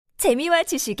재미와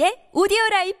지식의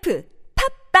오디오라이프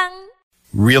팝빵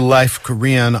Real-life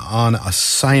Korean on a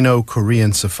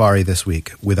Sino-Korean safari this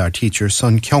week with our teacher,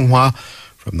 Sun Kyunghwa,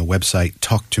 from the website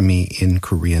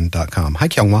talktomeinkorean.com. Hi,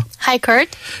 Kyunghwa. Hi,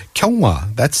 Kurt.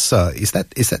 Kyunghwa, that's, is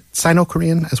that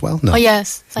Sino-Korean as well? No. Oh,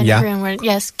 yes. Sino-Korean word.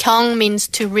 Yes. Kyung means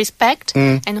to respect,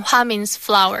 and hwa means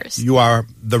flowers. You are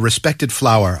the respected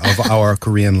flower of our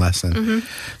Korean lesson.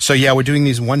 So, yeah, we're doing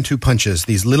these 1-2 punches,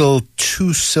 these little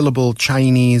 2-syllable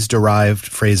Chinese-derived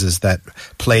phrases that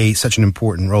play such an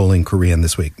important role in Korean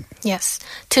this week. Yes.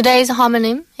 Today's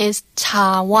homonym is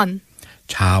차원.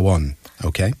 차원.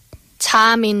 Okay.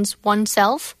 차 means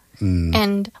oneself,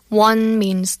 and 원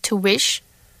means to wish,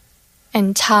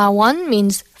 and 차원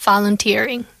means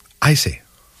volunteering. I see.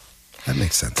 That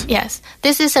makes sense. Yes.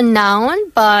 This is a noun,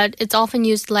 but it's often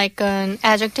used like an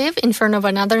adjective in front of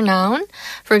another noun.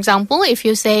 For example, if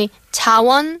you say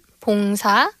차원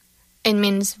봉사, it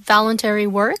means voluntary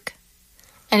work.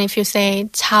 And if you say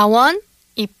차원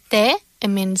입대, it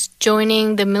means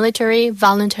joining the military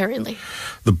voluntarily.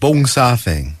 The 봉사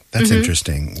thing, that's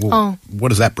interesting. Well, what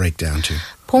does that break down to?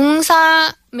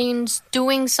 봉사 means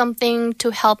doing something to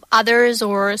help others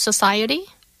or society.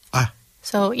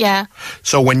 So, yeah.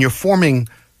 So when you're forming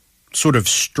sort of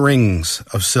strings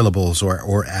of syllables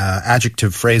or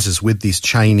adjective phrases with these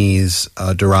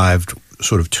Chinese-derived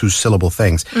sort of 2-syllable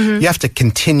things, you have to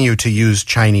continue to use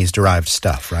Chinese-derived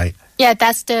stuff, right? Yeah,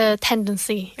 that's the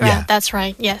tendency. Right? Yeah. That's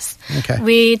right, yes. Okay.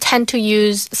 We tend to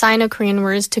use Sino-Korean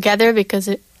words together because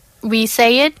we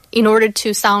say it in order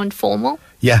to sound formal.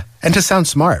 Yeah, and to sound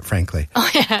smart, frankly. Oh,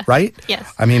 yeah. Right?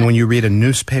 Yes. I mean, when you read a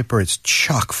newspaper, it's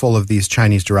chock full of these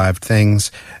Chinese-derived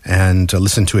things, and to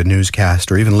listen to a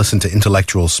newscast or even listen to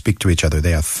intellectuals speak to each other,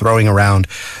 they are throwing around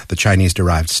the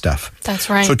Chinese-derived stuff.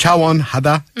 That's right. So 차원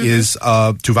하다 is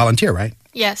to volunteer, right?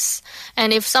 Yes.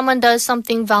 And if someone does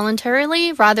something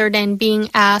voluntarily rather than being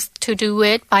asked to do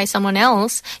it by someone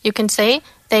else, you can say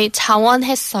they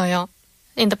차원했어요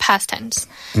in the past tense.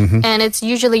 And it's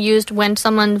usually used when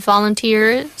someone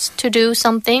volunteers to do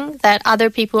something that other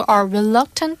people are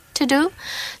reluctant to do.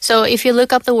 So if you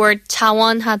look up the word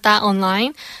차원하다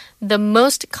online, the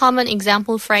most common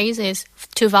example phrase is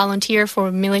to volunteer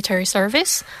for military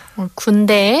service or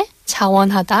군대에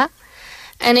차원하다.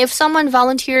 And if someone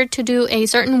volunteered to do a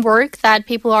certain work that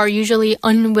people are usually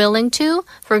unwilling to,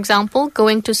 for example,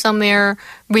 going to somewhere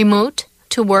remote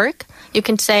to work, you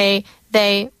can say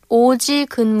they 오지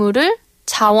근무를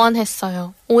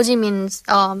자원했어요. 오지 means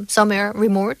somewhere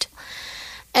remote.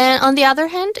 And on the other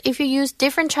hand, if you use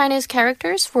different Chinese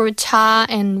characters for 차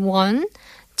and 원,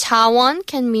 차원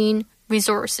can mean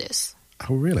resources.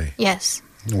 Oh, really? Yes.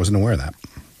 I wasn't aware of that.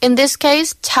 In this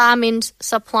case, 차 means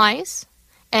supplies,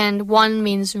 and 원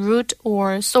means root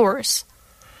or source.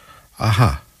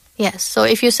 Aha. Yes, so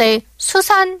if you say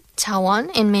수산 자원,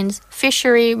 it means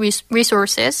fishery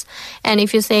resources. And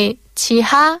if you say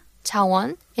지하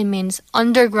자원, it means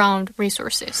underground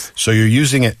resources. So you're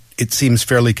using it seems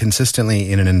fairly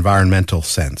consistently in an environmental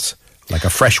sense, like a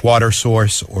fresh water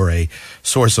source or a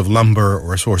source of lumber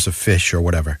or a source of fish or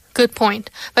whatever. Good point.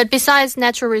 But besides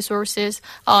natural resources,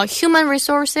 human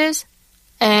resources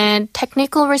and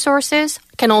technical resources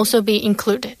can also be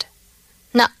included.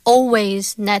 Not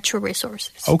always natural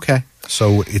resources. Okay.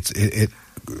 So it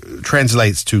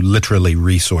translates to literally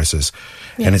resources.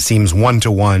 Yes. And it seems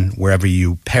one-to-one, wherever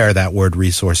you pair that word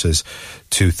resources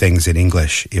to things in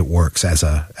English, it works as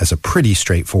a pretty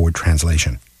straightforward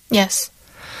translation. Yes.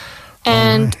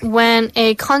 And when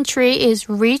a country is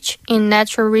rich in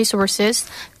natural resources,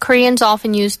 Koreans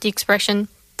often use the expression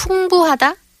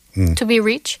풍부하다 to be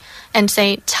rich and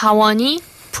say 자원이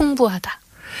풍부하다.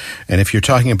 And if you're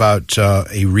talking about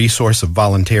a resource of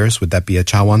volunteers, would that be a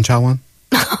차원?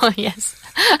 Oh, yes.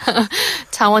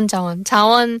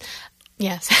 자원,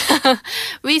 yes.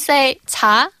 We say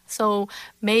자, so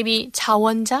maybe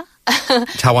자원자.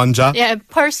 차원자? Yeah, a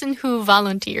person who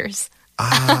volunteers.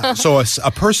 So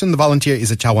a person, the volunteer,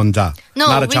 is a 차원자, No,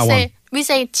 not a 차원. we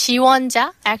say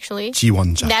지원자, actually.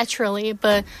 지원자. Naturally,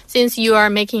 but since you are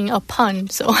making a pun,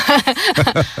 so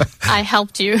I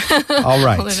helped you All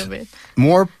right. a little bit.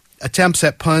 More attempts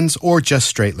at puns or just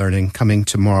straight learning coming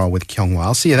tomorrow with Kyunghwa.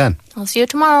 I'll see you then. I'll see you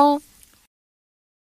tomorrow.